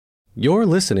You're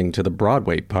listening to the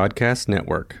Broadway Podcast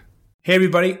Network. Hey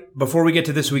everybody, before we get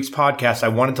to this week's podcast, I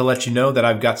wanted to let you know that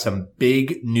I've got some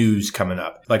big news coming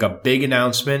up, like a big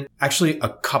announcement, actually a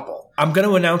couple. I'm going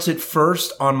to announce it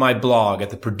first on my blog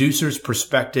at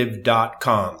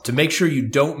theproducersperspective.com. To make sure you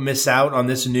don't miss out on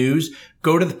this news,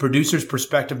 go to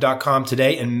theproducersperspective.com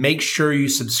today and make sure you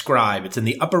subscribe. It's in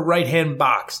the upper right-hand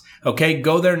box. Okay,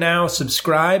 go there now,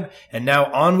 subscribe, and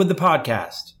now on with the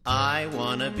podcast. I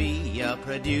want to be a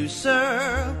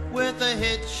producer with a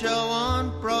hit show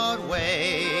on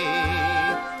Broadway.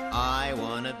 I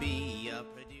want to be a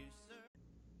producer.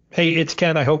 Hey, it's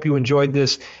Ken. I hope you enjoyed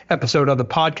this episode of the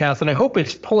podcast, and I hope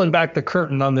it's pulling back the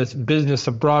curtain on this business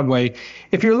of Broadway.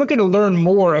 If you're looking to learn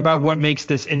more about what makes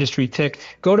this industry tick,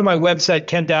 go to my website,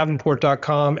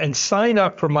 kendavenport.com, and sign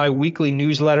up for my weekly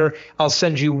newsletter. I'll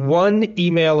send you one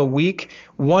email a week,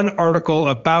 one article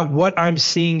about what I'm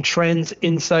seeing, trends,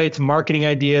 insights, marketing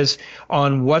ideas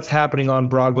on what's happening on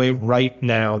Broadway right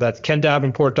now. That's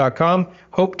kendavenport.com.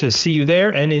 Hope to see you there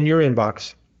and in your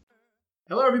inbox.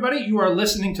 Hello, everybody. You are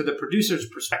listening to the Producer's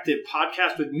Perspective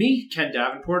podcast with me, Ken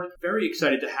Davenport. Very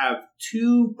excited to have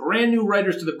two brand new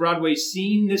writers to the Broadway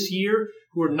scene this year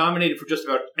who are nominated for just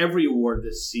about every award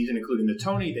this season, including the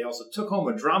Tony. They also took home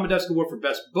a Drama Desk Award for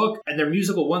Best Book, and their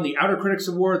musical won the Outer Critics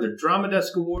Award, the Drama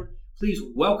Desk Award. Please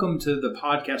welcome to the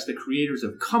podcast the creators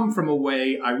of Come From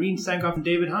Away, Irene, Sankoff, and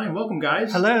David Hein. Welcome,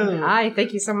 guys. Hello. Hi,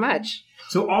 thank you so much.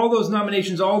 So all those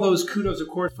nominations, all those kudos, of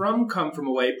course, from Come From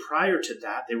Away. Prior to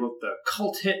that, they wrote the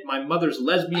cult hit My Mother's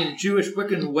Lesbian Jewish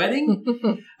Wiccan Wedding.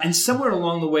 And somewhere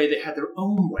along the way, they had their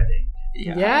own wedding.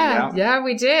 Yeah,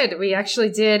 we did. We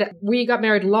actually did. We got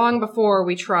married long before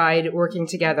we tried working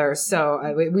together.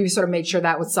 So we sort of made sure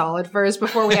that was solid first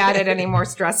before we added any more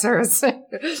stressors.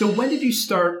 So when did you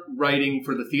start writing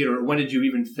for the theater? Or when did you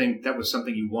even think that was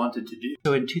something you wanted to do?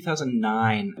 So in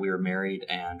 2009, we were married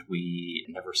and we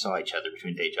never saw each other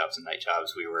between day jobs and night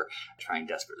jobs. We were trying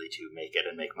desperately to make it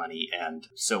and make money. And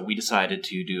so we decided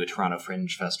to do a Toronto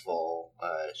Fringe Festival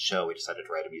show. We decided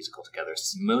to write a musical together,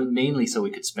 mainly so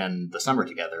we could spend the summer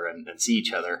together and see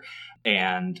each other.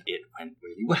 And it went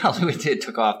really well. It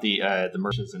took off. The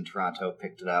merchants in Toronto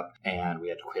picked it up, and we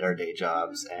had to quit our day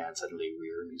jobs, and suddenly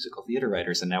we were musical theater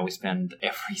writers, and now we spend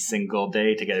every single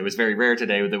day together. It was very rare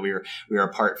today that we were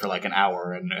apart for like an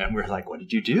hour, and we were like, what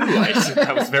did you do?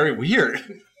 That was very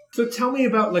weird. So tell me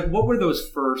about, what were those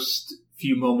first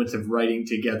few moments of writing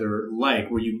together like?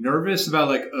 Were you nervous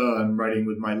about I'm writing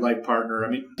with my life partner? I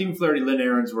mean, Stephen Flaherty, Lynn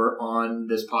Ahrens were on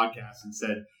this podcast and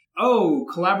said,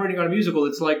 collaborating on a musical,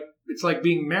 it's like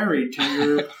being married to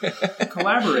your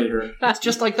collaborator. It's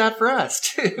just like that for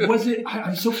us. Was it?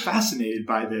 I'm so fascinated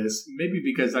by this, maybe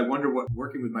because I wonder what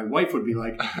working with my wife would be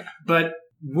like. But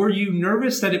were you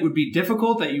nervous that it would be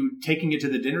difficult, that you taking it to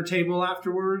the dinner table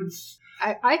afterwards?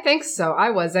 I think so.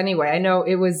 I was anyway. I know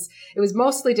it was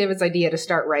mostly David's idea to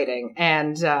start writing.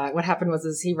 And what happened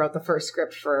was he wrote the first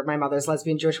script for My Mother's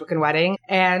Lesbian Jewish Wiccan Wedding.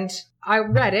 And I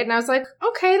read it and I was like,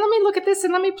 okay, let me look at this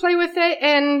and let me play with it.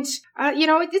 And,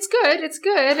 it's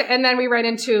good. And then we ran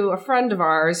into a friend of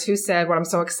ours who said, what I'm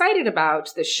so excited about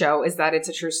this show is that it's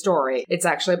a true story. It's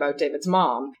actually about David's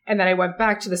mom. And then I went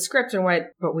back to the script and went,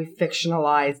 but we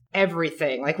fictionalized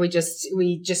everything.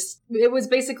 It was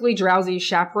basically Drowsy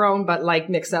Chaperone, but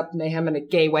mix up mayhem and a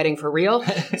gay wedding for real.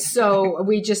 So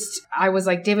I was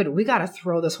like, David, we got to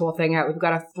throw this whole thing out. We've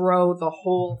got to throw the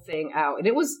whole thing out. And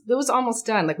it was almost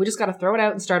done. We just got to throw it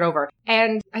out and start over.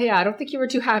 And I don't think you were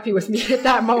too happy with me at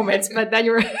that moment, but then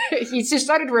he just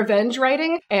started revenge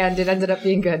writing and it ended up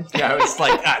being good. Yeah, I was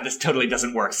like, this totally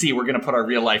doesn't work. See, we're going to put our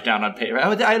real life down on paper.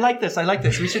 I like this.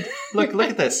 We should look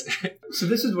at this. So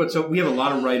this is so we have a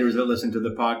lot of writers that listen to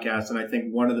the podcast. And I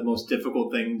think one of the most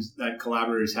difficult things that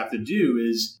collaborators have to do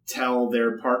is tell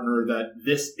their partner that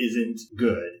this isn't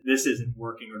good. This isn't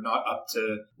working or not up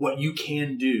to what you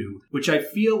can do, which I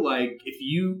feel like if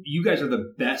you guys are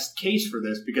the best case for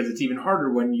this, because it's even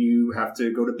harder when you have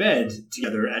to go to bed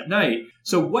together at night.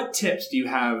 So what tips do you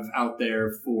have out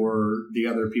there for the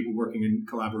other people working in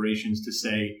collaborations to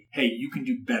say, hey, you can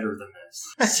do better than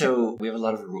this? So we have a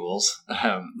lot of rules.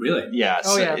 Really? Yeah.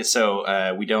 Yeah.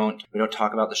 So we don't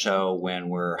talk about the show when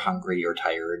we're hungry or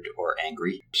tired or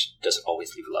angry, which doesn't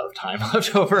always leave a lot of time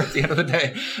left over at the end of the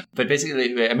day. But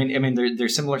basically, I mean,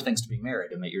 there's similar things to being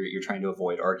married in that you're trying to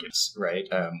avoid arguments, right?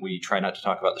 We try not to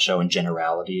talk about the show in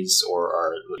generalities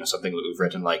or something that we've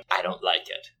written like, I don't like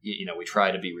it. We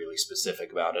try to be really specific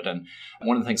specific about it. And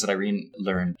one of the things that Irene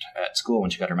learned at school when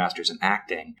she got her master's in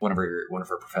acting, one of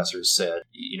her professors said,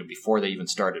 before they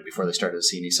started a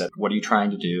scene, he said, "What are you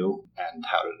trying to do, and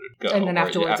how did it go?" And then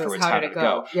afterwards how did it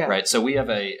go? Yeah. Right. So we have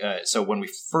so when we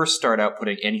first start out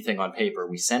putting anything on paper,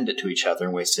 we send it to each other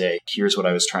and we say, "Here's what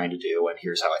I was trying to do, and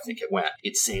here's how I think it went."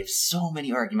 It saves so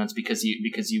many arguments because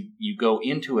you go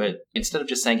into it, instead of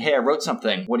just saying, "Hey, I wrote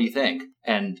something. What do you think?"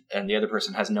 And the other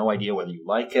person has no idea whether you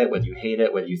like it, whether you hate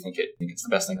it, whether you think it's the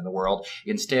best thing in the world.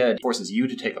 Instead, it forces you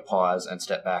to take a pause and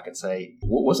step back and say,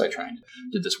 "What was I trying to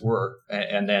do? Did this work?"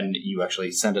 And then you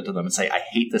actually send it to them and say, "I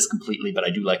hate this completely, but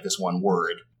I do like this one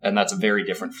word." And that's a very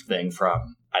different thing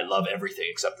from, "I love everything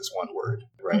except this one word,"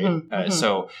 right?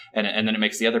 So, and then it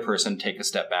makes the other person take a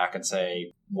step back and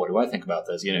say, "What do I think about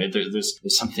this?"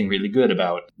 There's something really good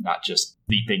about not just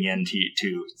leaping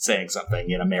into saying something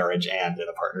in a marriage and in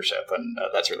a partnership, and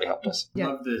that's really helped us. I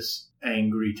love this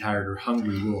angry, tired, or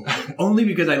hungry rule. Only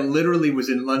because I literally was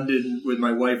in London with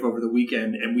my wife over the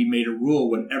weekend, and we made a rule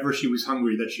whenever she was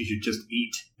hungry that she should just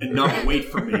eat and not wait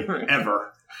for me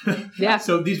ever. Yeah.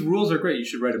 So these rules are great. You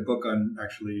should write a book on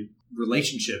actually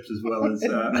relationships as well as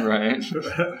right.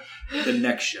 the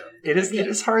next show. It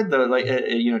is hard though,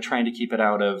 trying to keep it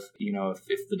out of,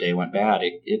 if the day went bad,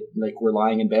 it like we're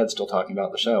lying in bed still talking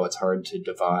about the show. It's hard to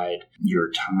divide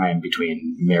your time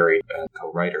between married and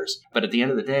co-writers. But at the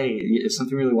end of the day, it's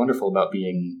something really wonderful about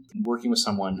working with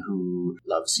someone who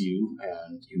loves you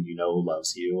and who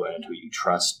loves you and who you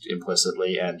trust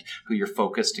implicitly and who you're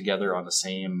focused together on the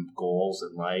same goals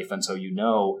in life. And so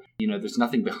there's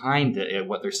nothing behind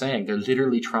what they're saying. They're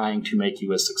literally trying to make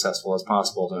you as successful as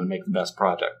possible to make the best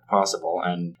project possible.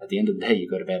 And at the end of the day, you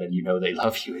go to bed and they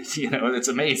love you. It's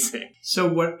amazing.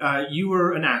 So what you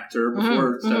were an actor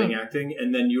before studying acting,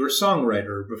 and then you were a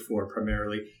songwriter before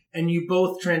primarily. And you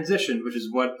both transitioned, which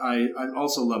is what I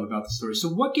also love about the story. So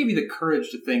what gave you the courage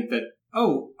to think that,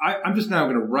 I'm just now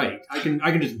going to write. I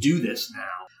can just do this now?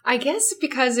 I guess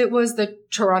because it was the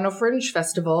Toronto Fringe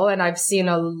Festival, and I've seen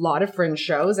a lot of Fringe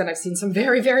shows, and I've seen some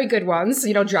very, very good ones.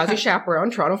 Drowsy Chaperone,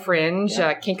 Toronto Fringe,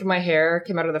 Kink in My Hair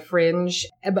came out of the Fringe,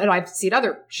 but I've seen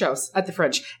other shows at the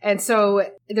Fringe. And so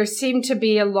there seemed to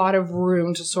be a lot of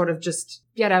room to sort of just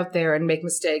get out there and make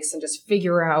mistakes and just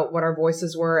figure out what our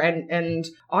voices were. And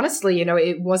honestly,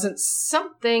 it wasn't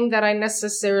something that I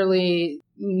necessarily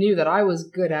knew that I was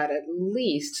good at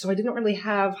least. So I didn't really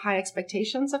have high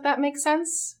expectations, if that makes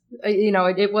sense.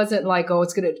 It wasn't like,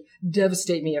 it's going to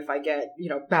devastate me if I get,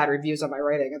 bad reviews on my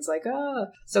writing. It's like,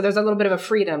 So there's a little bit of a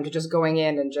freedom to just going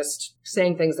in and just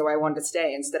saying things the way I wanted to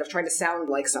stay instead of trying to sound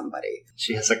like somebody.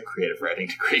 She has a creative writing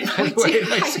degree, by the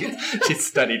way. She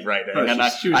studied writing, and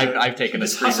I've taken a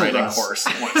screenwriting course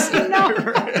once. No,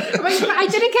 I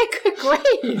didn't get good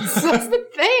grades. That's the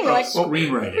thing.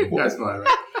 Screenwriting. That's why.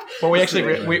 Well, we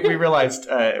actually we realized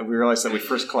that we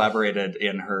first collaborated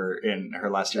in her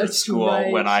last year at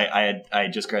school when I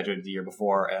had just graduated the year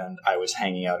before, and I was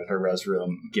hanging out at her res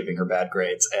room giving her bad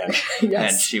grades, and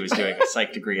and she was doing a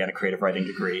psych degree and a creative writing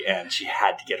degree, and she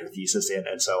had to get her thesis in,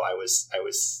 and so I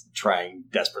was trying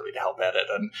desperately to help edit,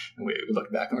 and we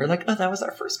looked back and we were like, that was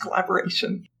our first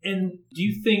collaboration. And do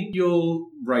you think you'll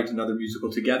write another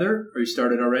musical together? Or you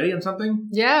started already on something?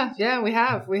 Yeah, we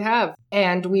have.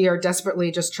 And we are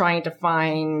desperately just trying to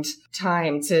find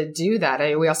time to do that.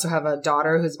 We also have a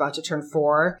daughter who's about to turn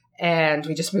 4. And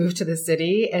we just moved to the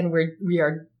city, and we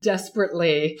are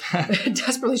desperately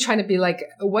trying to be like,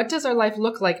 what does our life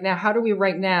look like now? How do we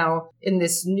right now in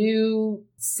this new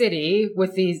city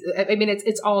with these? I mean,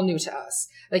 it's all new to us.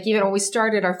 Like even when we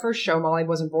started our first show, Molly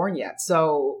wasn't born yet,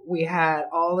 so we had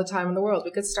all the time in the world.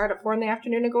 We could start at 4 p.m.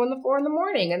 and go in the 4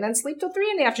 a.m. and then sleep till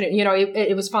 3 p.m.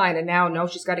 It was fine. And now, no,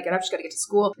 she's got to get up. She's got to get to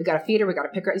school. We got to feed her. We got to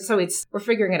pick her. So we're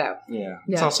figuring it out. Yeah.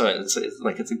 It's also it's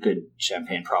a good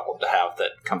champagne problem to have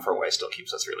that Come From Away still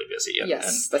keeps us really busy.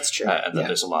 Yes, that's true. And that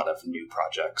there's a lot of new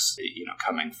projects,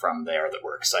 coming from there that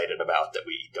we're excited about that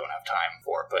we don't have time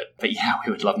for. But yeah,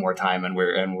 we would love more time, and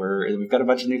we've got a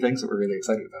bunch of new things that we're really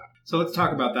excited about. So let's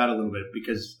talk about that a little bit,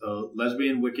 because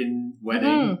Lesbian Wiccan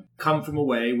Wedding, Come From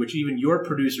Away, which even your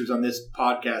producers on this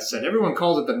podcast said everyone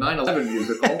calls it the 9/11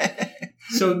 musical.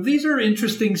 So these are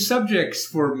interesting subjects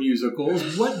for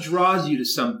musicals. What draws you to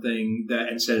something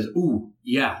and says, ooh,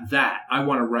 yeah, I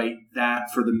want to write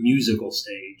that for the musical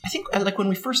stage? I think like when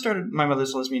we first started My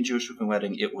Mother's Lesbian Jewish Wiccan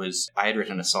Wedding, I had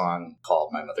written a song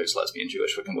called My Mother's Lesbian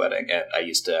Jewish Wiccan Wedding, and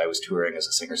I was touring as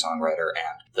a singer-songwriter,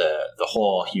 and the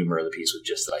whole humor of the piece was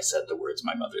just that I said the words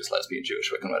My Mother's Lesbian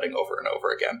Jewish Wiccan Wedding over and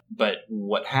over again. But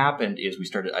what happened is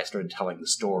I started telling the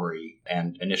story,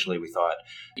 and initially we thought,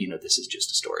 this is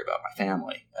just a story about my family.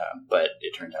 family. But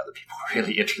it turned out that people were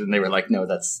really interested, and they were like, no,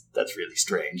 that's really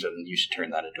strange, and you should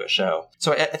turn that into a show.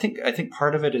 So I think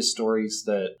part of it is stories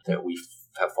that we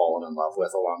have fallen in love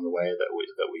with along the way, that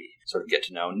we sort of get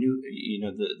to know.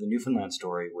 The Newfoundland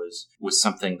story was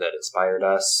something that inspired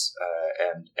us,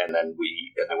 and then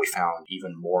we found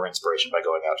even more inspiration by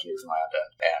going out to Newfoundland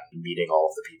and meeting all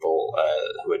of the people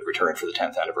who had returned for the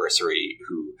 10th anniversary.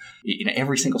 Who,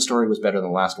 every single story was better than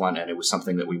the last one, and it was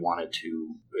something that we wanted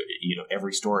to.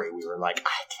 Every story we were like,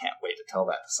 I can't wait to tell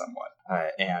that to someone.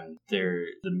 And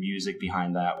the music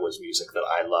behind that was music that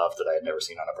I loved, that I had never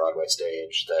seen on a Broadway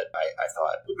stage, that I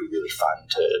thought would be really fun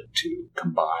to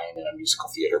combine in a musical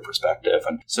theater perspective.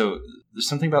 And so there's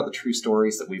something about the true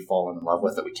stories that we've fallen in love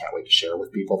with that we can't wait to share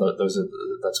with people.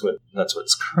 That's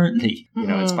what's currently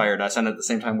inspired us. And at the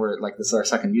same time, we're like, this is our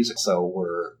second music, so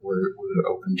we're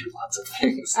open to lots of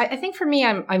things. I think for me,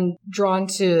 I'm drawn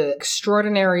to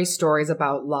extraordinary stories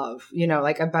about love,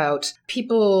 like about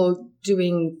people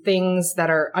doing things that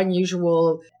are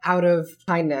unusual out of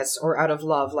kindness or out of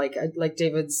love. Like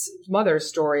David's mother's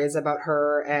story is about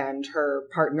her and her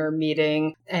partner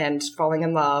meeting and falling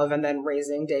in love, and then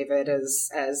raising David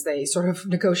as they sort of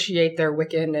negotiate their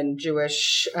Wiccan and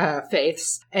Jewish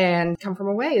faiths. And Come From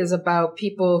Away is about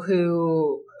people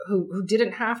who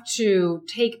didn't have to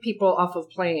take people off of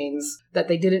planes that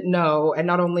they didn't know, and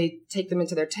not only take them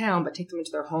into their town, but take them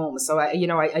into their homes. So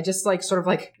I just like sort of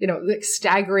like, like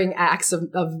staggering acts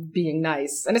of being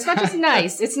nice. And it's not just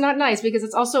nice. It's not nice because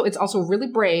it's also really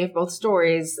brave. Both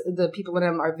stories, the people in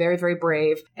them are very, very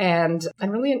brave and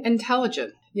really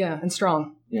intelligent. Yeah, and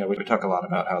strong. Yeah, we talk a lot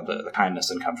about how the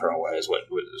kindness in Come From Away is what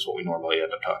we normally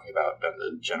end up talking about, and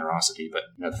the generosity. But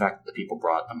the fact that the people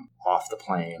brought them off the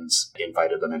planes,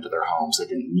 invited them into their homes. They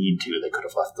didn't need to. They could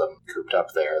have left them cooped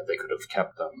up there. They could have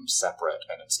kept them separate,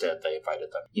 and instead they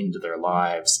invited them into their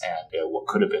lives. And what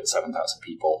could have been 7,000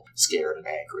 people, scared and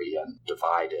angry and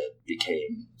divided,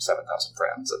 became 7,000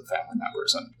 friends and family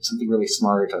members. And something really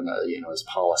smart and as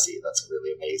policy, that's a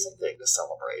really amazing thing to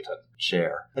celebrate and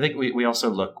share. I think we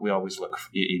always look.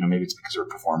 Maybe it's because we're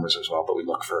performers as well, but we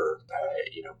look for,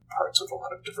 parts with a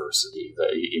lot of diversity.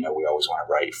 That, we always want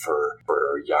to write for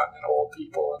young and old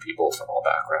people and people from all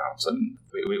backgrounds. And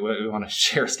we want to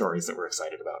share stories that we're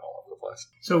excited about all over the place.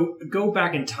 So go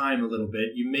back in time a little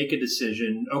bit. You make a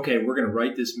decision. Okay, we're going to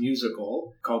write this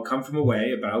musical called Come From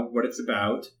Away, about what it's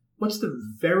about. What's the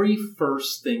very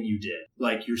first thing you did?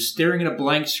 Like, you're staring at a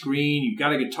blank screen, you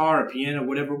got a guitar, a piano,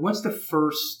 whatever. What's the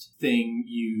first thing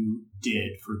you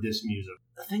did for this musical?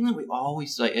 The thing that we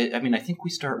always I think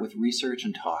we start with research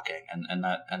and talking, and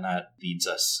that leads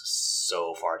us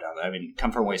so far down.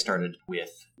 Come From Away started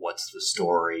with what's the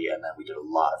story, and then we did a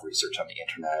lot of research on the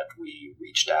internet. We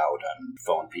reached out and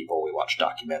phoned people. We watched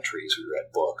documentaries. We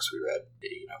read books. We read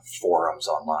forums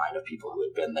online of people who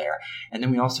had been there, and then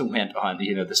we also went on.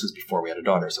 This was before we had a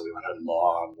daughter, so we went on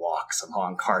long walks and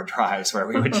long car drives where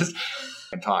we would just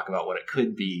and talk about what it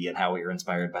could be and how we were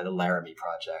inspired by the Laramie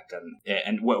Project.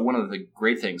 And one of the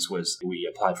great things was we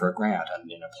applied for a grant, and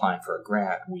in applying for a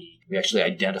grant, we actually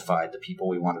identified the people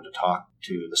we wanted to talk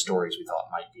to, the stories we thought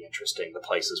might be interesting, the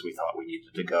places we thought we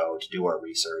needed to go to do our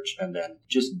research, and then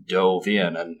just dove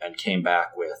in and came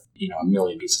back with a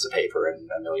million pieces of paper and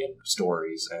a million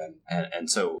stories, and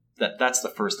so that's the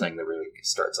first thing that really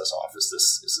starts us off, is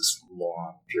this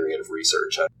long period of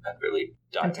research and really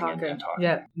diving in and talking.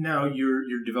 Yeah. Now you're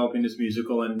developing this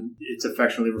musical, and it's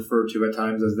affectionately referred to at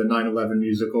times as the 9/11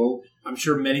 musical. I'm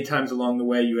sure many times along the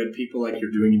way you had people like,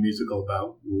 you're doing a musical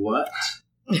about what?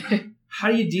 How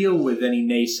do you deal with any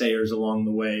naysayers along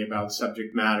the way about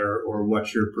subject matter or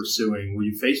what you're pursuing? Were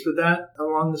you faced with that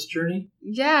along this journey?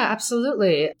 Yeah,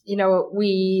 absolutely.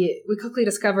 We quickly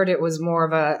discovered it was more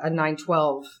of a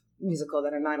 9/12 musical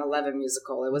than a 9/11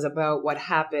 musical. It was about what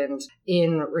happened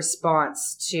in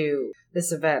response to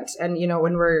this event. And,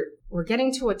 when we're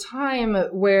getting to a time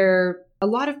where a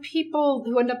lot of people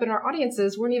who end up in our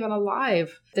audiences weren't even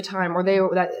alive at the time, or they were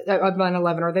of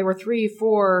 9/11, or they were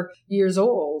 3-4 years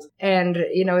old. And,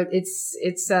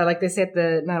 it's like they say at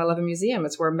the 9/11 Museum,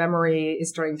 it's where memory is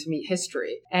starting to meet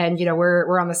history. And,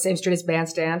 we're on the same street as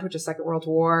Bandstand, which is Second World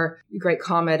War, Great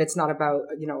Comet. It's not about,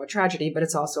 a tragedy, but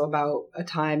it's also about a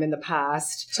time in the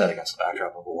past. Set against the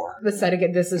backdrop of war.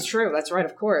 This is true. That's right,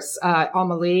 of course.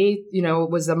 Amelie,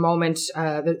 was a moment,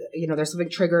 there's something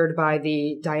triggered by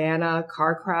the Diana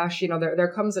car crash.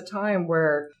 There comes a time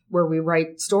where we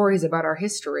write stories about our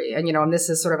history, and this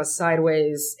is sort of a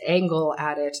sideways angle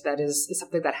at it that is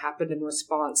something that happened in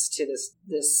response to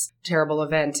this terrible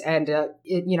event. And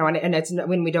and it's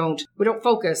when we don't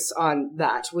focus on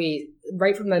that. We,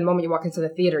 right from the moment you walk into the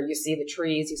theater, you see the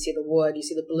trees, you see the wood, you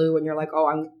see the blue, and you're like,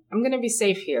 oh, I'm going to be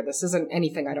safe here. This isn't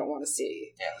anything I don't want to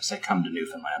see. Yeah, they say come to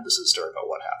Newfoundland. This is a story about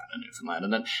what happened in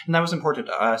Newfoundland. And that was important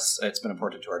to us. It's been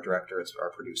important to our director, it's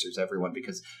our producers, everyone,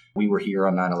 because we were here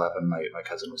on 9/11. My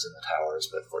cousin was in the towers,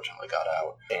 but fortunately got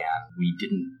out. And we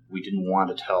didn't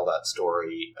want to tell that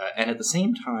story. And at the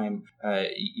same time,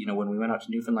 when we went out to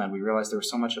Newfoundland, we realized there was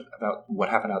so much about what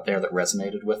happened out there that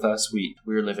resonated with us. We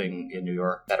were living in New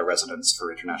York at a residence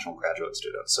for international graduate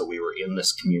students. So we were in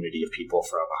this community of people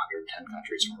from 110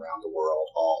 countries from around the world,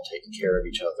 all taking care of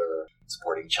each other,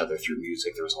 supporting each other through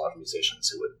music. There was a lot of musicians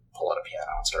who would pull out a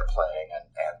piano and start playing, and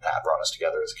that brought us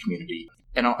together as a community.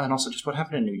 And also just what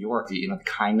happened in New York, the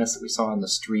kindness that we saw on the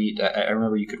street. I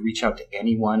remember you could reach out to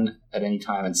anyone at any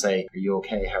time and say, are you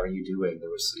okay? How are you doing? There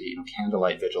was,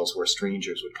 candlelight vigils where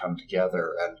strangers would come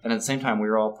together. And at the same time, we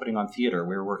were all putting on theater.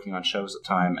 We were working on shows at the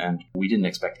time, and we didn't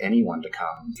expect anyone to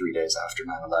come 3 days after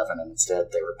 9/11. And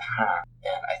instead, they were packed.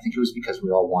 And I think it was because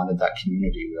we all wanted that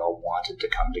community. We all wanted to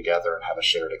come together and have a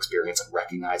shared experience and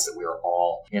recognize that we are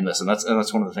all in this. And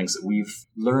that's one of the things that we've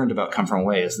learned about Come From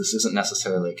Away is this isn't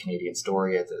necessarily a Canadian story.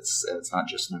 It's not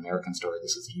just an American story.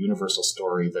 This is a universal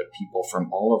story that people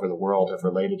from all over the world have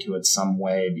related to in some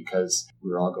way because we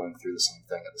were all going through the same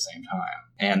thing at the same time.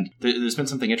 And there's been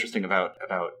something interesting about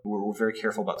we're very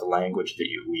careful about the language that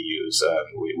we use.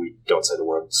 We don't say the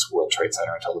words World Trade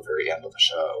Center until the very end of the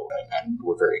show, and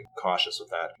we're very cautious with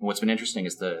that. And what's been interesting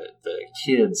is the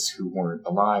kids who weren't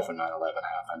alive when 9/11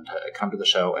 happened come to the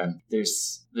show, and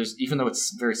there's even though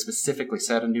it's very specifically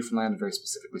set in Newfoundland and very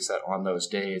specifically set on those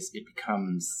days, it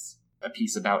becomes a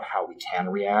piece about how we can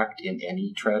react in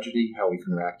any tragedy, how we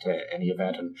can react to any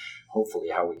event, and hopefully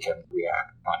how we can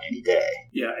react on any day.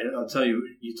 Yeah, and I'll tell you,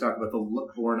 you talk about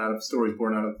the stories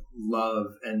born out of love,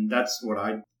 and that's what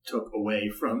I took away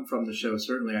from the show.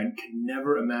 Certainly, I can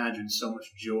never imagine so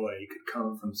much joy could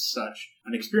come from such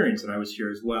an experience, and I was here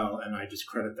as well, and I just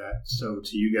credit that so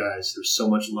to you guys. There's so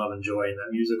much love and joy in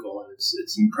that musical, and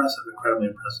it's impressive, incredibly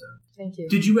impressive. Thank you.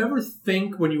 Did you ever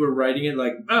think when you were writing it,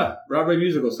 like, Broadway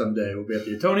musical someday, we'll be at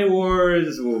the Tony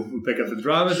Awards, we'll pick up the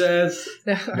drama desk?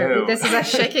 No. This is us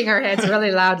shaking our heads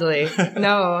really loudly.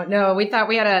 No. We thought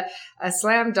we had a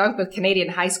slam dunk with Canadian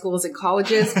high schools and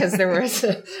colleges because there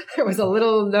was a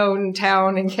little known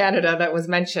town in Canada that was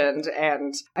mentioned,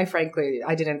 and I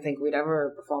didn't think we'd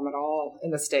ever perform at all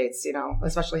in the States,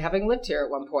 especially having lived here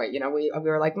at one point. We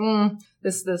were like,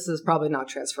 this is probably not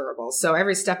transferable. So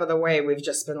every step of the way, we've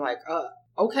just been like,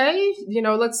 okay,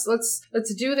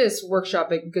 let's do this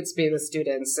workshop at Goodspeed with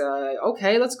students.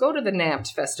 Okay, let's go to the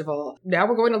NAMT festival. Now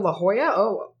we're going to La Jolla.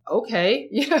 Oh, okay.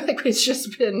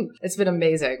 It's been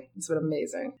amazing. It's been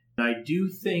amazing. I do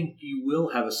think you will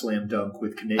have a slam dunk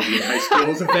with Canadian high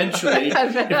schools eventually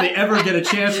if they ever get a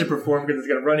chance to perform, because it's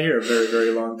going to run here a very,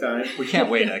 very long time. We can't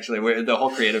wait, actually. The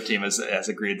whole creative team has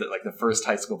agreed that, the first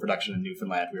high school production in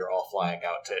Newfoundland, we were all flying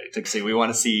out to see. We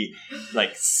want to see,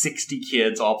 60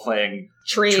 kids all playing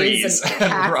trees and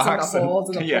cats rocks and the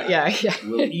holes. Yeah.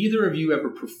 Will either of you ever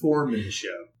perform in the show?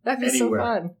 That'd be anywhere? So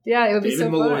fun. Yeah, it would be so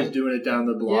fun. David Malloy's doing it down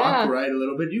the block, right, a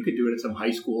little bit. You could do it at some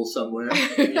high school somewhere.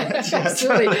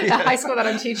 Absolutely. The high school that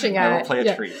I'm teaching at. I will play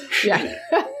a tree. Yeah.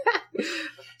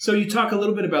 So you talk a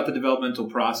little bit about the developmental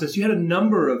process. You had a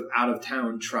number of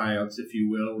out-of-town tryouts, if you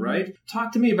will, right?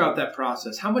 Talk to me about that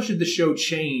process. How much did the show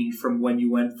change from when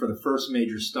you went for the first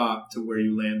major stop to where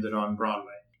you landed on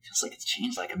Broadway? It feels like it's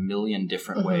changed a million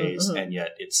different ways, and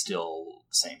yet it's still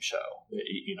the same show.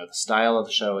 The style of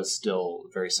the show is still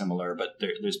very similar, but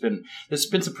there's been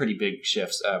some pretty big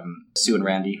shifts. Sue and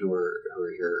Randy, who were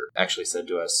here, actually said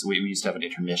to us, we used to have an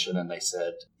intermission, and they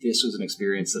said this was an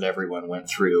experience that everyone went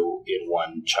through in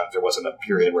one chunk. There wasn't a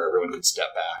period where everyone could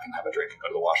step back and have a drink and go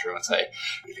to the washroom and say,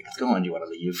 "You think it's going? Do you want to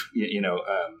leave?"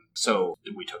 So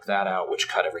we took that out, which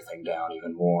cut everything down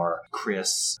even more.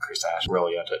 Chris Ash,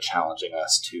 brilliant at challenging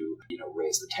us to,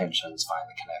 raise the tensions, find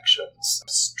the connections,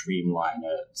 streamline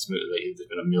it smoothly. There's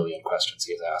been a million questions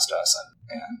he has asked us,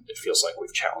 and it feels like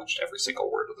we've challenged every single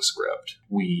word of the script.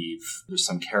 There's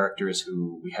some characters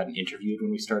who we hadn't interviewed when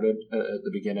we started at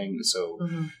the beginning. So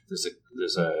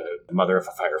there's a mother of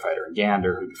a firefighter in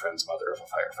Gander who befriends mother of a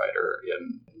firefighter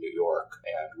in New York,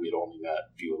 and we'd only met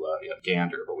Beulah in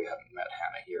Gander, but we hadn't met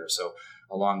Hannah here. So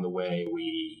along the way,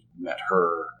 we met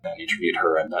her and interviewed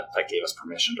her, and that gave us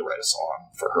permission to write a song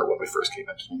for her when we first came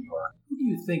into New York. Who do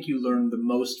you think you learned the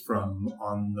most from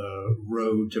on the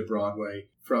road to Broadway?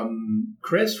 From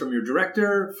Chris, from your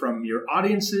director, from your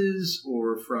audiences,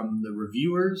 or from the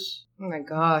reviewers? Oh my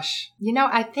gosh.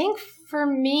 I think for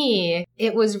me,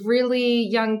 it was really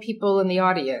young people in the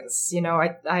audience.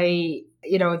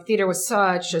 Theater was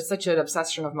such an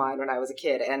obsession of mine when I was a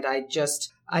kid, and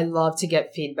I love to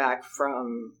get feedback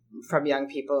from from young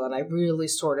people, and I really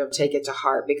sort of take it to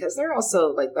heart because they're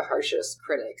also like the harshest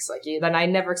critics. Like, then I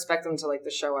never expect them to like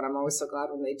the show, and I'm always so glad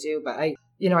when they do. But I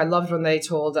loved when they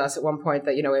told us at one point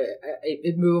that,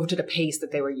 it moved at a pace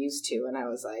that they were used to. And I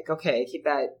was like, okay, keep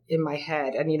that in my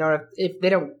head. And, if they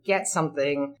don't get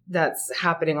something that's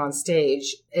happening on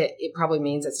stage, it probably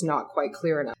means it's not quite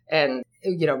clear enough. And,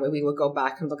 we would go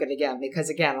back and look at it again, because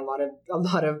again, a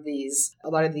lot of these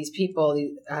people,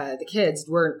 the kids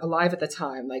weren't alive at the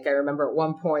time. Like, I remember at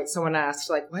one point someone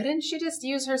asked, like, why didn't she just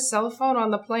use her cell phone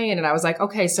on the plane? And I was like,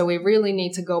 okay, so we really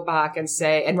need to go back and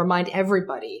say, and remind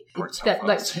everybody that,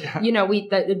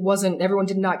 that it wasn't, everyone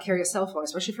did not carry a cell phone,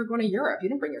 especially if you're going to Europe. You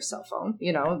didn't bring your cell phone.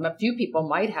 A few people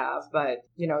might have, but,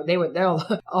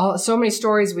 so many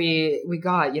stories we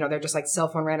got, they're just like, cell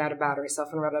phone ran out of battery.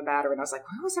 And I was like,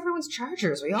 where was everyone's chargers?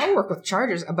 We all work with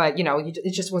chargers, but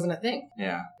it just wasn't a thing.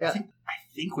 Yeah.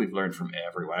 I think we've learned from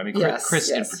everyone. I mean, Chris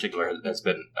in particular has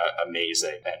been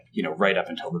amazing, and right up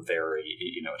until the very,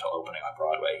 until opening on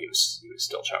Broadway, he was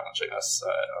still challenging us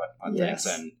on things,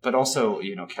 but also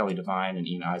Kelly Devine and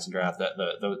Ian Eisendrath,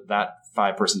 that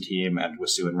 5-person team, and with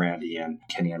Sue and Randy and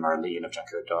Kenny and Marlene of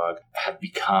Junkyard Dog, have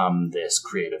become this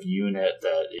creative unit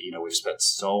that we've spent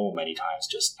so many times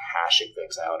just hashing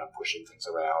things out and pushing things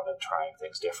around and trying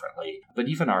things differently. But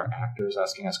even our actors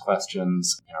asking us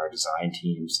questions, our design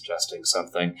team suggesting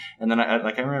something. And then I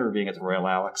remember being at the Royal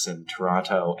Alex in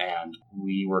Toronto, and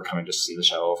we were coming to see the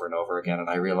show over and over again, and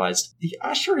I realized the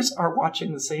ushers are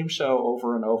watching the same show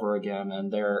over and over again,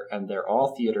 and they're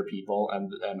all theater people,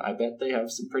 and I bet they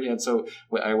have some pretty. And so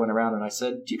I went around and I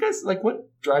said, do you guys, like, what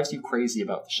drives you crazy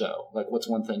about the show? Like, what's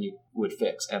one thing you would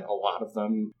fix? And a lot of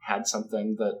them had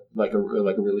something that, like a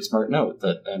really smart note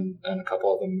that, and a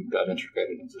couple of them got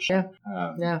integrated into the show.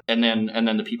 And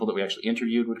then the people that we actually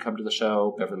interviewed would come to the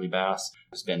show. Beverly Bass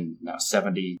has been now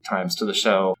 70 times to the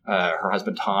show. Her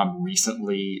husband Tom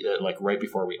recently, right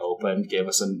before we opened, gave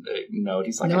us a note.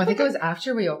 He's like, no, I think it was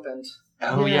after we opened.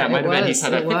 Oh yeah, it might have been. He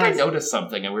said, I think I noticed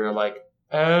something, and we were like,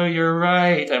 oh, you're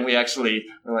right. And we actually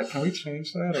were like, can we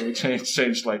change that? And we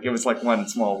changed like, it was like one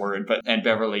small word. And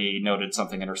Beverly noted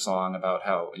something in her song about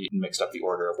how you mixed up the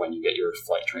order of when you get your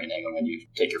flight training and when you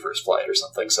take your first flight or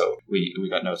something. So we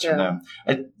got notes from them.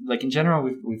 In general,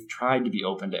 we've tried to be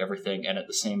open to everything, and at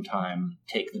the same time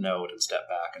take the note and step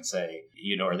back and say,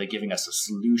 are they giving us a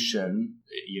solution,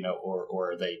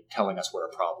 or are they telling us where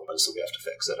a problem is, so we have to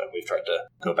fix it? And we've tried to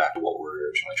go back to what we were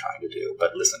originally trying to do,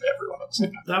 but listen to everyone at the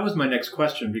same time. That was my next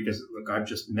question, because look, I've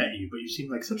just met you, but you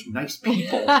seem like such nice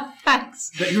people.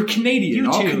 Thanks. That you're Canadian.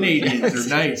 All Canadians are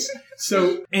nice.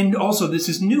 So, and also this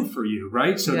is new for you,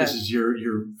 right? So this is your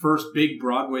first big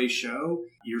Broadway show.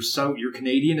 You're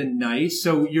Canadian and nice.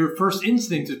 So your first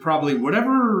instinct is probably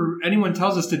whatever anyone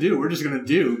tells us to do, we're just going to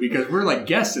do, because we're like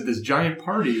guests at this giant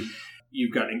party.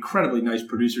 You've got incredibly nice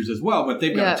producers as well, but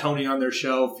they've got a Tony on their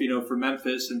shelf, for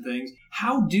Memphis and things.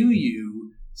 How do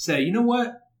you say, you know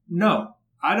what? No,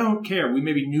 I don't care. We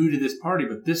may be new to this party,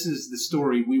 but this is the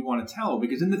story we want to tell.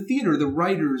 Because in the theater, the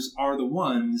writers are the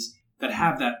ones that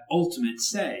have that ultimate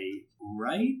say,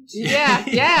 right?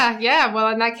 Yeah. Well,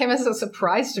 and that came as a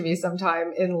surprise to me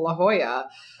sometime in La Jolla.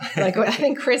 Like, I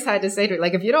think Chris had to say to me,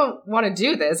 like, if you don't want to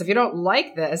do this, if you don't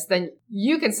like this, then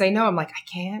you can say no. I'm like,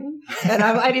 I can?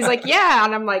 And he's like, yeah.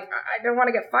 And I'm like, I don't want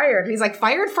to get fired. And he's like,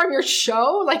 fired from your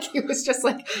show? Like, he was just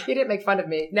like, he didn't make fun of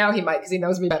me. Now he might, because he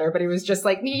knows me better. But he was just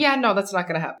like, yeah, no, that's not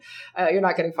going to happen. You're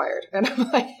not getting fired. And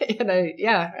I'm like,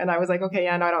 and I was like, okay,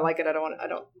 yeah, no, I don't like it. I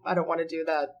don't want to do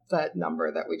that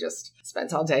number that we just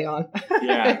spent all day on.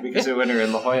 Yeah, because when we were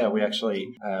in La Jolla, we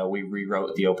actually we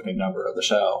rewrote the opening number of the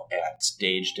show and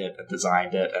staged it and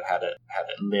designed it and had it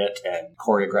lit and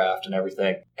choreographed and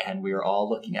everything. And we were all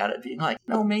looking at it being like,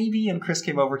 no, maybe. And Chris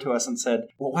came over to us and said,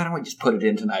 well, why don't we just put it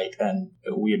in tonight? And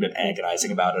we had been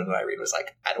agonizing about it, and Irene was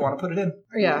like, I don't want to put it in.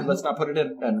 Yeah, let's not put it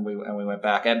in. And we went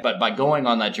back. But by going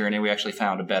on that journey, we actually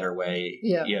found a better way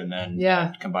in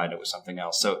and combined it with something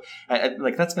else. So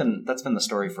that's been the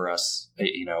story for us,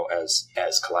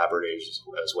 as collaborators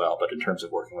as well. But in terms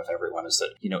of working with everyone, is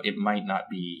that it might not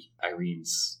be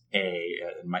Irene's A,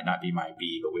 it might not be my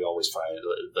B, but we always find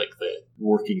like the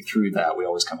working through that, we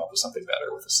always come up with something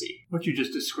better with a C. What you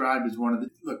just described is one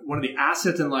of the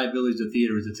assets and liabilities of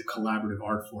theater is it's a collaborative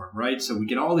art form, right? So we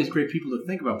get all these great people to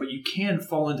think about, but you can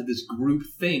fall into this group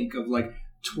think of like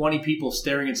 20 people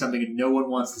staring at something and no one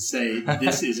wants to say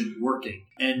this isn't working.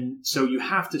 And so you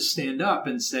have to stand up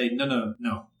and say, no,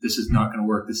 this is not going to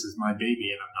work. This is my baby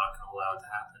and I'm not going to allow it to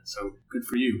happen. So good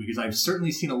for you, because I've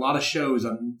certainly seen a lot of shows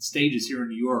on stages here in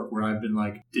New York where I've been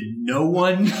like, did no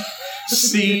one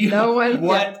see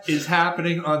what is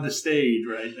happening on the stage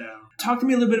right now? Talk to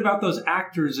me a little bit about those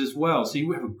actors as well. So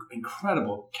you have an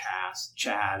incredible cast,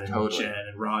 Chad and Jen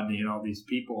and Rodney and all these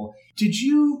people. Did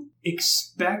you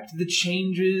expect the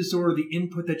changes or the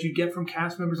input that you get from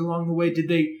cast members along the way?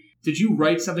 Did you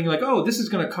write something like, oh, this is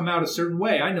going to come out a certain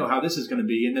way, I know how this is going to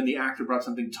be, and then the actor brought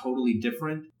something totally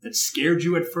different that scared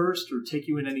you at first or take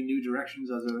you in any new directions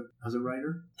as a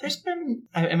writer? There's been,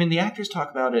 I mean, the actors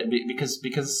talk about it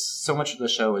because so much of the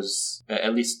show is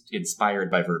at least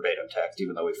inspired by verbatim text,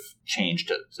 even though we've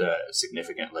changed it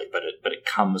significantly, but it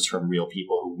comes from real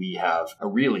people who we have a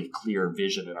really clear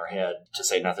vision in our head, to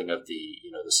say nothing of the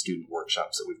student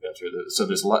workshops that we've been through. So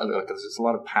there's a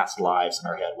lot of past lives in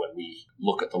our head when we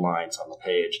look at the lines on the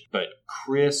page. But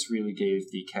Chris really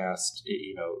gave the cast,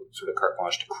 sort of carte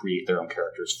blanche to create their own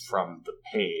characters from the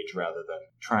page, rather than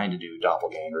trying to do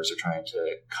doppelgangers or trying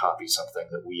to copy something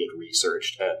that we had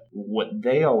researched. And what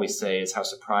they always say is how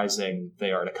surprising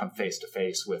they are to come face to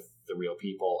face with the real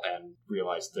people and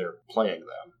realize they're playing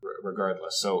them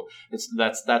regardless. So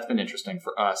that's been interesting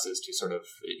for us, is to sort of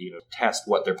test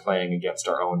what they're playing against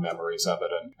our own memories of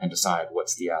it and decide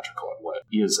what's theatrical and what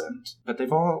isn't. But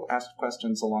they've all asked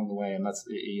questions along the way, and that's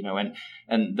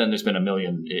and then there's been a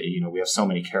million. We have so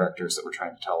many characters that we're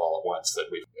trying to tell all at once that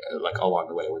we've along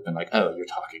the way we've been like, oh, you're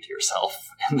talking to yourself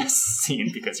in this scene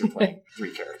because you're playing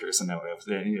 3 characters, and now we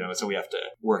have so we have to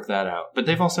work that out. But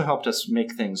they've also helped us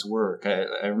make things work.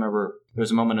 I remember there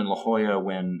was a moment in La Jolla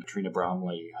when Trina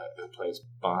Brownlee, who plays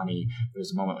Bonnie, there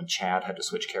was a moment when Chad had to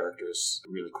switch characters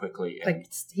really quickly.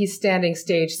 Like he's standing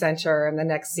stage center, and the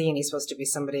next scene he's supposed to be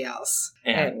somebody else.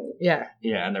 And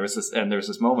and there was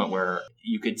this moment where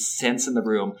you could sense in the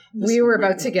room we were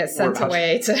about to get sent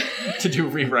away to do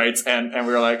rewrites, and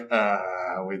we were like,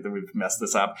 we've messed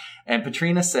this up. And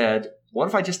Patrina said, "What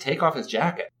if I just take off his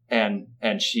jacket?"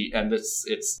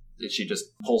 She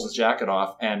just pulls his jacket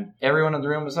off, and everyone in the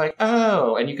room was like,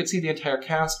 oh, and you could see the entire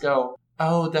cast go,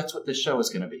 oh, that's what this show is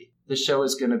going to be. This show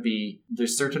is going to be,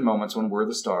 there's certain moments when we're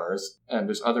the stars, and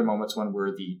there's other moments when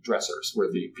we're the dressers, we're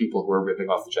the people who are ripping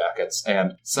off the jackets,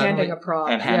 and suddenly handing a prop,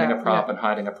 and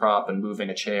hiding a prop and moving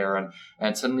a chair,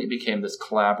 and suddenly it became this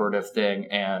collaborative thing,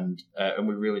 and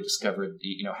we really discovered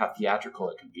how theatrical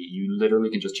it can be. You literally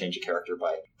can just change a character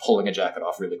by pulling a jacket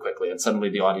off really quickly, and suddenly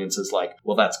the audience is like,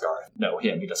 well, that's Garth. No,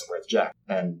 him, he doesn't wear the jacket,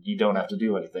 and you don't have to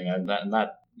do anything, and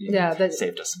that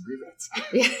saved us some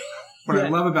rewrites. What I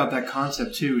love about that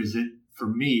concept too is it, for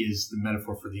me, is the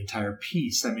metaphor for the entire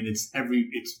piece. I mean, it's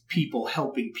people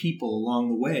helping people along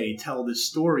the way tell this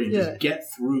story and just get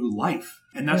through life.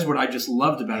 And that's what I just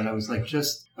loved about it. I was like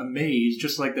just amazed,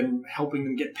 just like them helping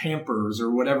them get Pampers or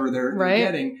whatever they're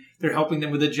getting. They're helping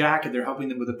them with a jacket. They're helping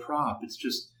them with a prop.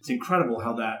 It's incredible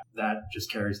how that just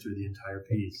carries through the entire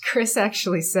piece. Chris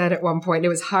actually said at one point it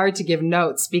was hard to give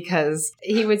notes because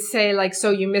he would say like, so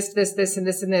you missed this, this, and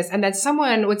this, and this. And then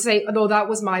someone would say, oh, that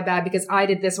was my bad because I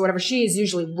did this or whatever. She is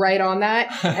usually right on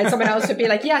that. And someone else would be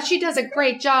like, yeah, she does a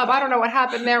great job. I don't know what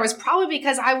happened there. It was probably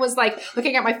because I was like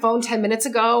looking at my phone 10 minutes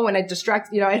ago and I distracted,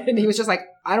 and he was just like,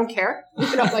 I don't care.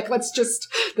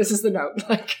 This is the note.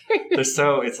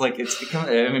 It's become,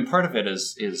 I mean, part of it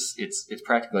is it's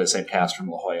practically the same cast from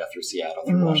La Jolla through Seattle,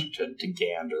 through Washington to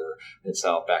Gander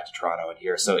itself, back to Toronto and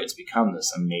here. So it's become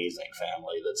this amazing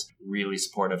family that's really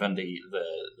supportive. And the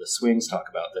swings talk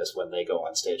about this when they go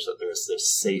on stage, that there's this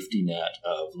safety net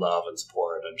of love and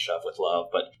support and shove with love.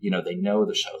 But, they know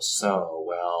the show so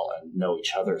well and know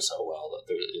each other so well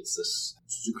that it's this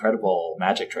incredible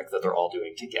magic trick that they're all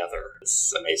doing together.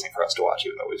 It's amazing for us to watch,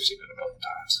 even though we've seen it a million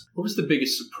times. What was the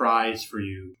biggest surprise for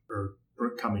you for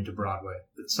coming to Broadway?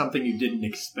 It's something you didn't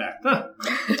expect. I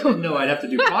didn't know I'd have to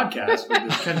do podcasts with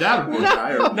this Ken Davenport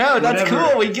guy. No, that's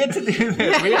cool. We get to do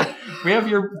this. Yeah. We have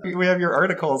your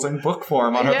articles in book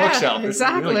form on our bookshelf.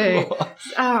 Exactly. Really cool.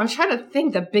 I'm trying to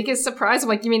think. The biggest surprise. I'm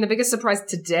like, you mean the biggest surprise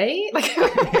today?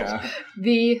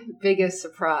 The biggest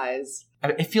surprise.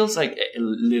 It feels like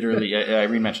literally,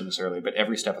 Irene mentioned this earlier, but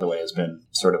every step of the way has been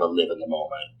sort of a live in the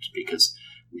moment, because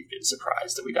we've been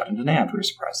surprised that we got into NAMT. We were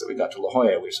surprised that we got to La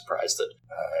Jolla. We were surprised that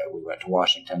we went to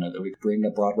Washington, and that we could bring a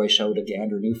Broadway show to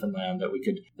Gander, Newfoundland.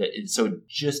 So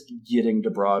just getting to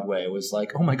Broadway was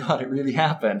like, oh my God, it really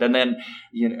happened. And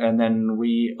then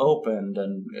we opened,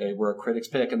 and we're a critic's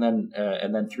pick, and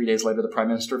then 3 days later, the Prime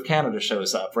Minister of Canada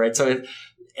shows up, right? So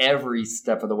every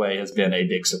step of the way has been a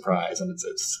big surprise, and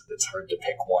it's hard to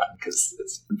pick one because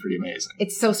it's been pretty amazing.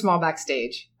 It's so small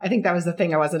backstage. I think that was the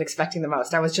thing I wasn't expecting the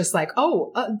most. I was just like,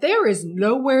 there is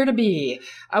nowhere to be.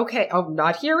 Okay. Oh,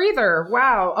 not here either.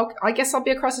 Wow. Okay, I guess I'll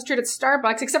be across the street at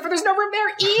Starbucks, except for there's no room there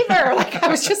either. Like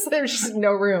there's just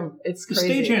no room. It's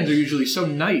crazy. The stagehands are usually so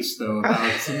nice though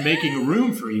about making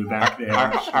room for you back there.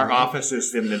 Our office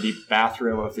is in the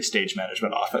bathroom of the stage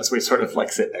management office. We sort of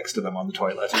like sit next to them on the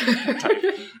toilet.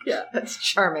 Yeah, that's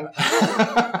charming.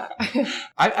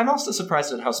 I'm also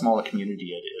surprised at how small a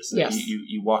community it is. Yes.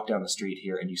 You walk down the street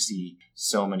here and you see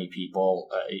so many people.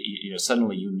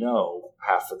 Suddenly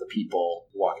half of the people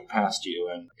walking past you,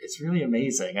 and it's really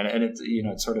amazing. And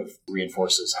it sort of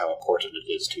reinforces how important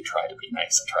it is to try to be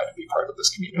nice and try to be part of this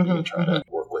community and try to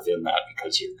work within that,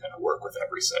 because you're going to work with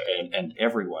and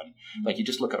everyone. Like you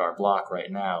just look at our block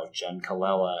right now. Jen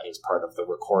Colella is part of the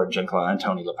record. Jen Colella and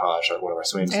Tony Lepage are one of our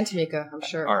swings. And Tamika, I'm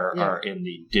sure, are in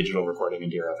the digital recording,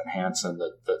 and dear Evan Hansen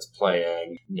that's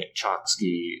playing. Nick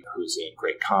Choksky, who's in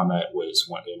Great Comet, was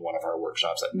in one of our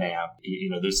workshops at NAMP.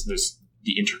 There's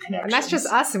the interconnection. And that's just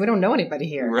us, and we don't know anybody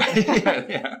here. Right.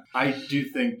 Yeah. I do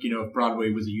think, if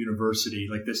Broadway was a university,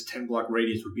 like this 10-block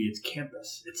radius would be its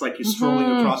campus. It's like you're strolling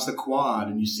across the quad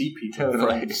and you see people from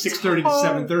 6:30 to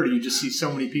 7:30. You just see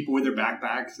so many people with their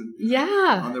backpacks and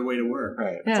on their way to work.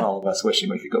 Right. It's all of us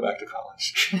wishing we could go back to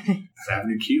college. It's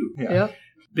Avenue Q. Yeah. Yep.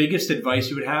 Biggest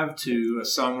advice you would have to a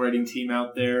songwriting team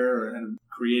out there and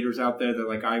creators out there that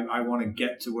like, I want to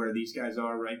get to where these guys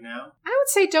are right now? I would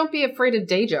say don't be afraid of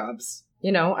day jobs.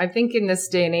 I think in this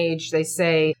day and age,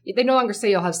 they no longer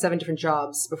say you'll have 7 different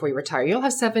jobs before you retire. You'll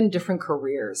have 7 different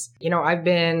careers. I've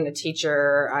been a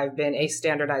teacher. I've been a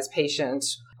standardized patient.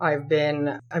 I've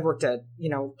worked at,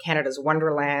 Canada's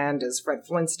Wonderland as Fred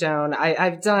Flintstone.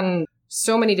 I've done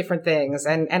so many different things.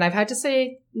 And I've had to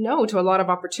say no to a lot of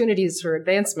opportunities for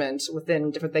advancement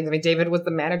within different things. I mean, David was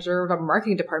the manager of a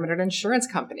marketing department at an insurance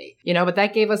company, but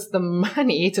that gave us the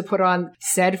money to put on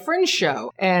said fringe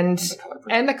show and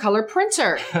the color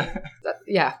printer.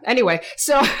 Yeah. Anyway,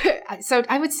 so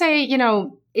I would say,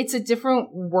 it's a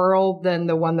different world than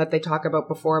the one that they talk about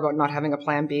before about not having a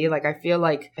plan B. Like, I feel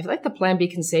like the plan B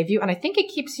can save you. And I think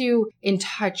it keeps you in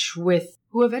touch with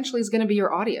who eventually is going to be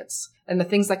your audience and the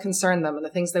things that concern them and the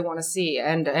things they want to see.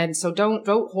 And so don't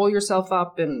hold yourself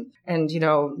up and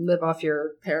live off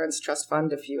your parents' trust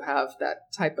fund if you have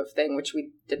that type of thing, which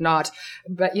we did not.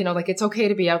 But, it's okay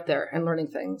to be out there and learning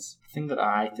things. The thing that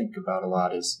I think about a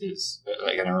lot is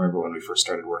like, and I remember when we first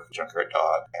started working with Junkyard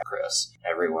Dog and Chris,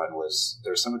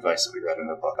 there's some advice that we read in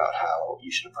a book about how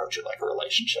you should approach it like a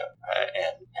relationship,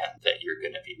 and that you're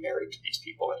going to be married to these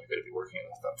people and you're going to be working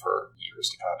with them for years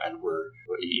to come. And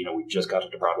we've just got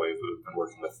into Broadway. We've been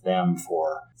working with them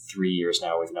for 3 years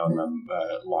now. We've known them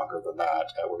longer than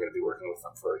that. We're going to be working with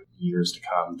them for years to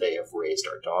come. They have raised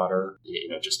our daughter,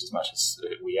 just as much as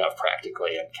we have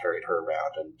practically, and carried her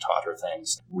around and taught her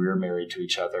things. We're married to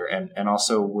each other, and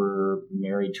also we're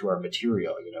married to our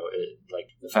material. Like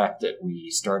the fact that we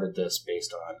started this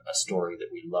based on a story that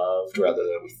we loved rather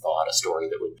than we thought a story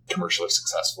that would be commercially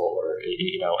successful, or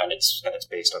and it's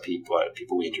based on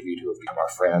people we interviewed who have become our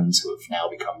friends, who have now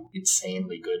become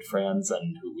insanely good friends,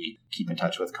 and who we keep in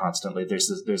touch with constantly. There's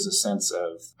a sense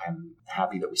of, I'm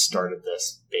happy that we started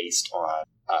this based on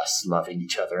us loving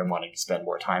each other and wanting to spend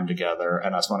more time together,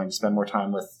 and us wanting to spend more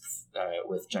time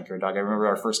with Junkyard Dog. I remember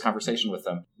our first conversation with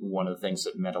them. One of the things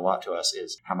that meant a lot to us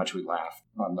is how much we laughed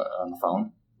on the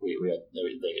phone. They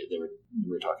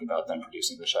were talking about them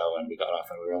producing the show, and we got off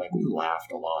and we were like, we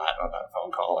laughed a lot on that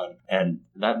phone call, and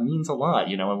that means a lot,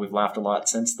 and we've laughed a lot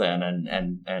since then.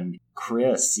 And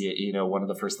Chris, one of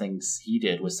the first things he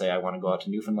did was say, I want to go out to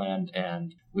Newfoundland,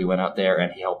 and we went out there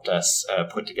and he helped us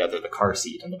put together the car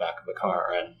seat in the back of the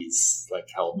car, and he's like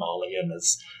held Molly and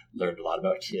has learned a lot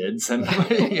about kids and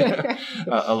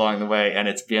along the way, and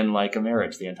it's been like a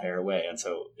marriage the entire way. And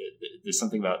so there's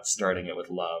something about starting it with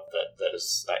love that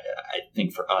is, I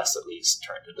think for us at least,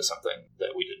 turned into something that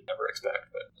we didn't ever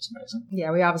expect, but it's amazing.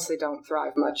 Yeah, we obviously don't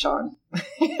thrive much on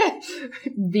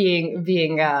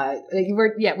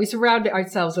we surround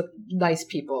ourselves with nice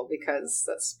people because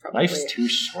that's probably life's too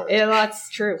short. Yeah, that's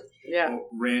true. Yeah. Well,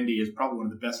 Randy is probably one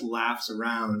of the best laughs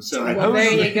around. So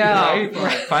there you go.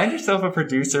 Find yourself a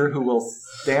producer who will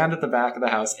stand at the back of the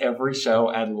house every show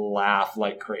and laugh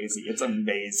like crazy. It's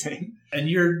amazing. And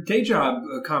your day job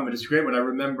comment is a great one. I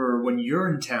remember when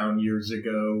Urinetown years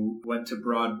ago went to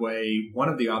Broadway, one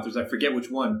of the authors, I forget which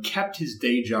one, kept his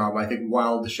day job, I think,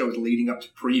 while the show was leading up to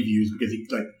previews, because he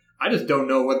I just don't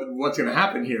know what's going to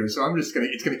happen here. So it's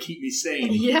going to keep me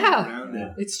sane.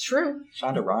 Yeah, it's true.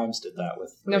 Shonda Rhimes did that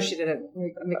with... No, she didn't.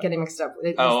 I'm getting mixed up.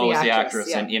 It was the actress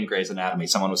in Grey's Anatomy.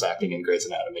 Someone was acting in Grey's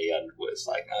Anatomy and was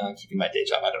like, keeping my day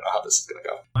job. I don't know how this is going to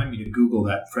go. I need to Google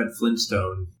that Fred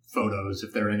Flintstone photos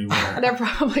if they're anywhere. There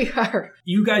probably are.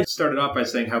 You guys started off by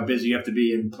saying how busy you have to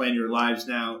be and plan your lives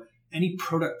now. Any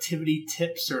productivity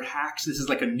tips or hacks? This is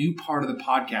like a new part of the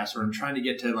podcast where I'm trying to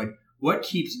get to like what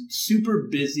keeps super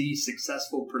busy,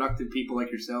 successful, productive people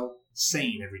like yourself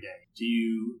sane every day. Do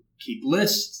you keep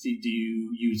lists? Do you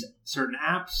use certain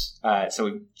apps? So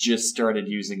we just started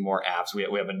using more apps. We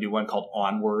have a new one called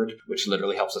Onward, which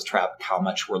literally helps us track how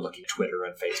much we're looking at Twitter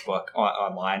and Facebook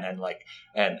online, and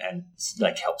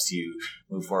helps you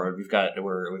move forward. We've got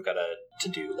a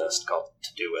to-do list called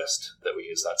Todoist that we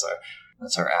use.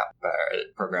 That's our app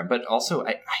program. But also,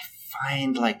 I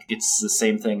find like it's the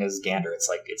same thing as Gander. It's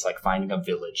like finding a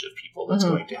village of people that's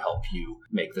going to help you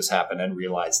make this happen and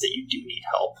realize that you do need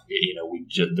help.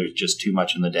 There's just too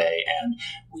much in the day, and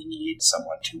we need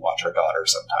someone to watch our daughter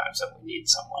sometimes, and we need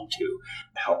someone to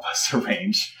help us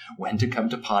arrange when to come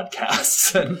to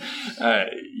podcasts, and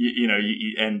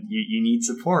you need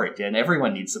support, and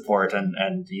everyone needs support, and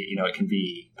it can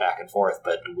be back and forth,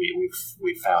 but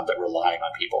we've found that relying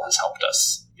on people has helped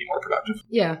us be more productive.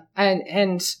 Yeah,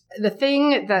 and the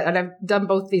thing that, and I've done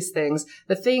both these things,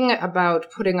 the thing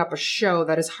about putting up a show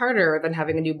that is harder than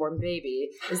having a newborn baby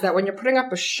is that when you're putting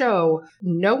up a show,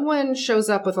 no one shows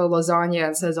up with a lasagna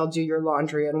and says, I'll do your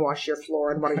laundry and wash your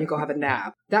floor and why don't you go have a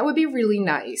nap? That would be really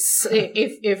nice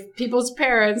if people's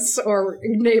parents or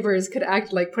neighbors could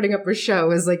act like putting up a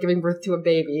show is like giving birth to a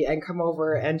baby and come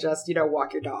over and just,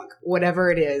 walk your dog,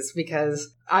 whatever it is,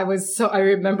 because I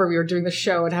remember we were doing the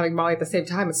show and having Molly at the same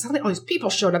time, and suddenly all these people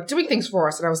showed up doing things for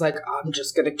us, and I was like, I'm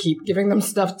just going to keep giving them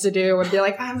stuff to do and be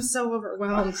like, I'm so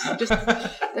overwhelmed. Just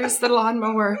there's the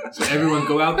lawnmower. So everyone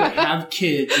go out there, have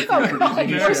kids. If you're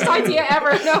producing a first show. idea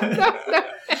ever. No.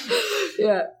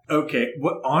 Yeah. Okay.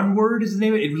 What Onward is the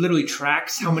name of it? It literally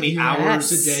tracks how many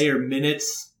hours a day or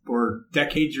minutes or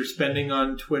decades you're spending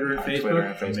on Twitter and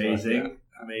Facebook. Amazing. Yeah.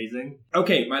 Amazing.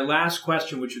 Okay, my last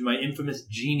question, which is my infamous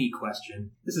genie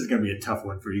question. This is going to be a tough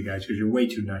one for you guys because you're way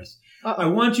too nice. I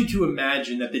want you to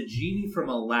imagine that the genie from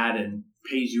Aladdin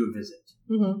pays you a visit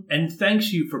and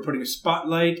thanks you for putting a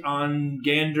spotlight on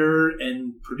Gander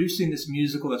and producing this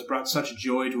musical that's brought such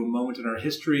joy to a moment in our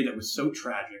history that was so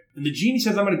tragic. And the genie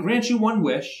says, I'm going to grant you one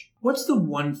wish. What's the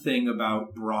one thing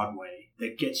about Broadway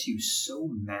that gets you so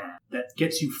mad, that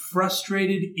gets you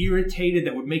frustrated, irritated,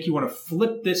 that would make you want to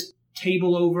flip this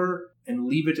table over and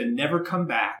leave it and never come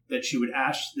back, that you would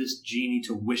ask this genie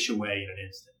to wish away in an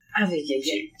instant?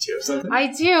 I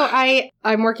do.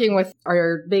 I'm working with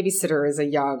our babysitter is a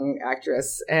young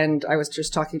actress, and I was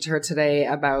just talking to her today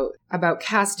about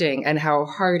casting and how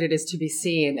hard it is to be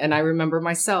seen. And I remember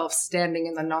myself standing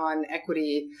in the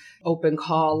non-equity open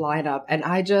call lineup, and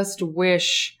I just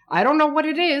wish, I don't know what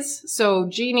it is. So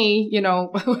Jeannie,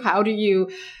 how do you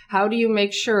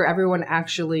make sure everyone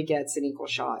actually gets an equal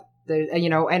shot?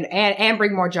 And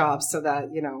bring more jobs so that,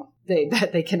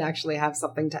 that they can actually have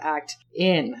something to act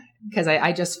in. Because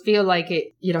I just feel like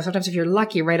it, sometimes if you're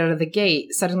lucky right out of the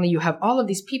gate, suddenly you have all of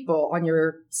these people on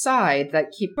your side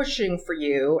that keep pushing for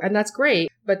you, and that's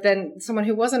great. But then someone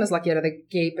who wasn't as lucky out of the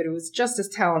gate, but who was just as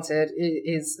talented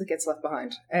gets left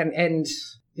behind. And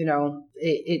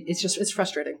it's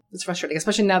frustrating. It's frustrating,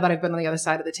 especially now that I've been on the other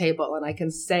side of the table and I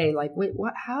can say like, wait,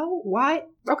 what, how, why?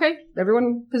 Okay.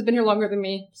 Everyone has been here longer than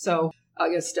me. So I'll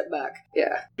get a step back.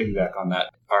 Yeah. Piggyback on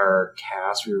that. Our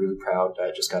cast, we were really proud,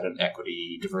 just got an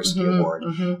Equity Diversity Award,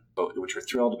 which we're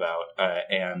thrilled about.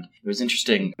 And it was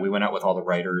interesting. We went out with all the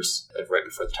writers right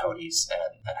before the Tonys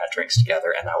and had drinks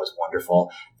together, and that was wonderful.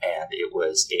 And it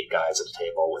was 8 guys at a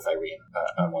table with Irene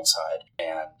on one side.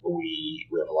 And we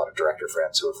have a lot of director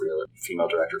friends who have real female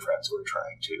director friends who are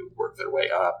trying to work their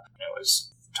way up. And it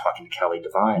was talking to Kelly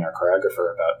Devine, our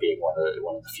choreographer, about being one of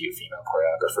the few female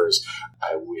choreographers.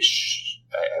 I wish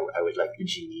I would like the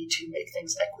genie to make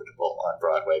things equitable on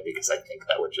Broadway, because I think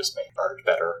that would just make art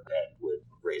better and would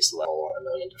raise the level on a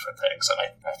million different things. And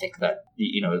I think that,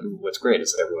 what's great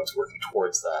is that everyone's working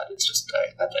towards that. It's just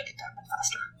that can happen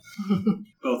faster.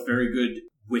 Both very good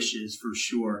wishes for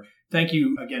sure. Thank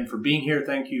you again for being here.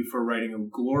 Thank you for writing a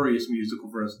glorious musical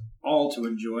for us all to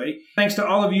enjoy. Thanks to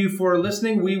all of you for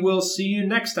listening. We will see you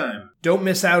next time. Don't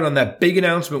miss out on that big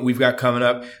announcement we've got coming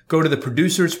up. Go to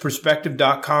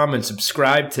theproducersperspective.com and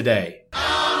subscribe today.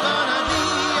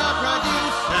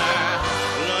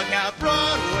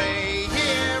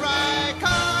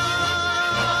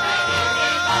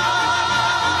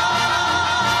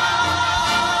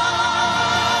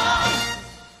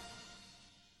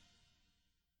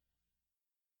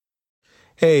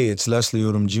 Hey, it's Leslie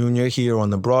Odom Jr. here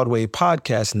on the Broadway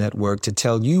Podcast Network to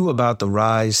tell you about the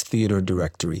Rise Theater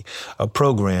Directory, a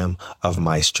program of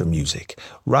Maestro Music.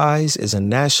 Rise is a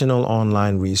national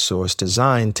online resource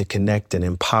designed to connect and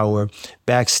empower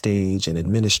backstage and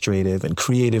administrative and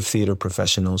creative theater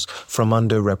professionals from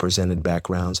underrepresented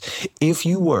backgrounds. If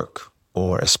you work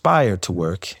or aspire to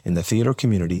work in the theater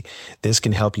community, this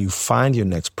can help you find your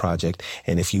next project.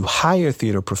 And if you hire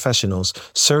theater professionals,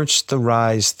 search the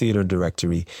Rise Theater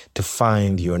Directory to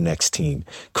find your next team.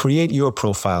 Create your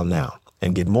profile now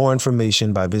and get more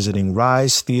information by visiting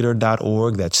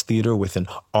risetheater.org. That's theater with an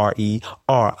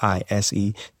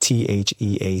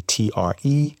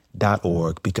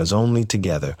RERISETHEATRE.org, because only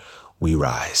together we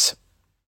rise.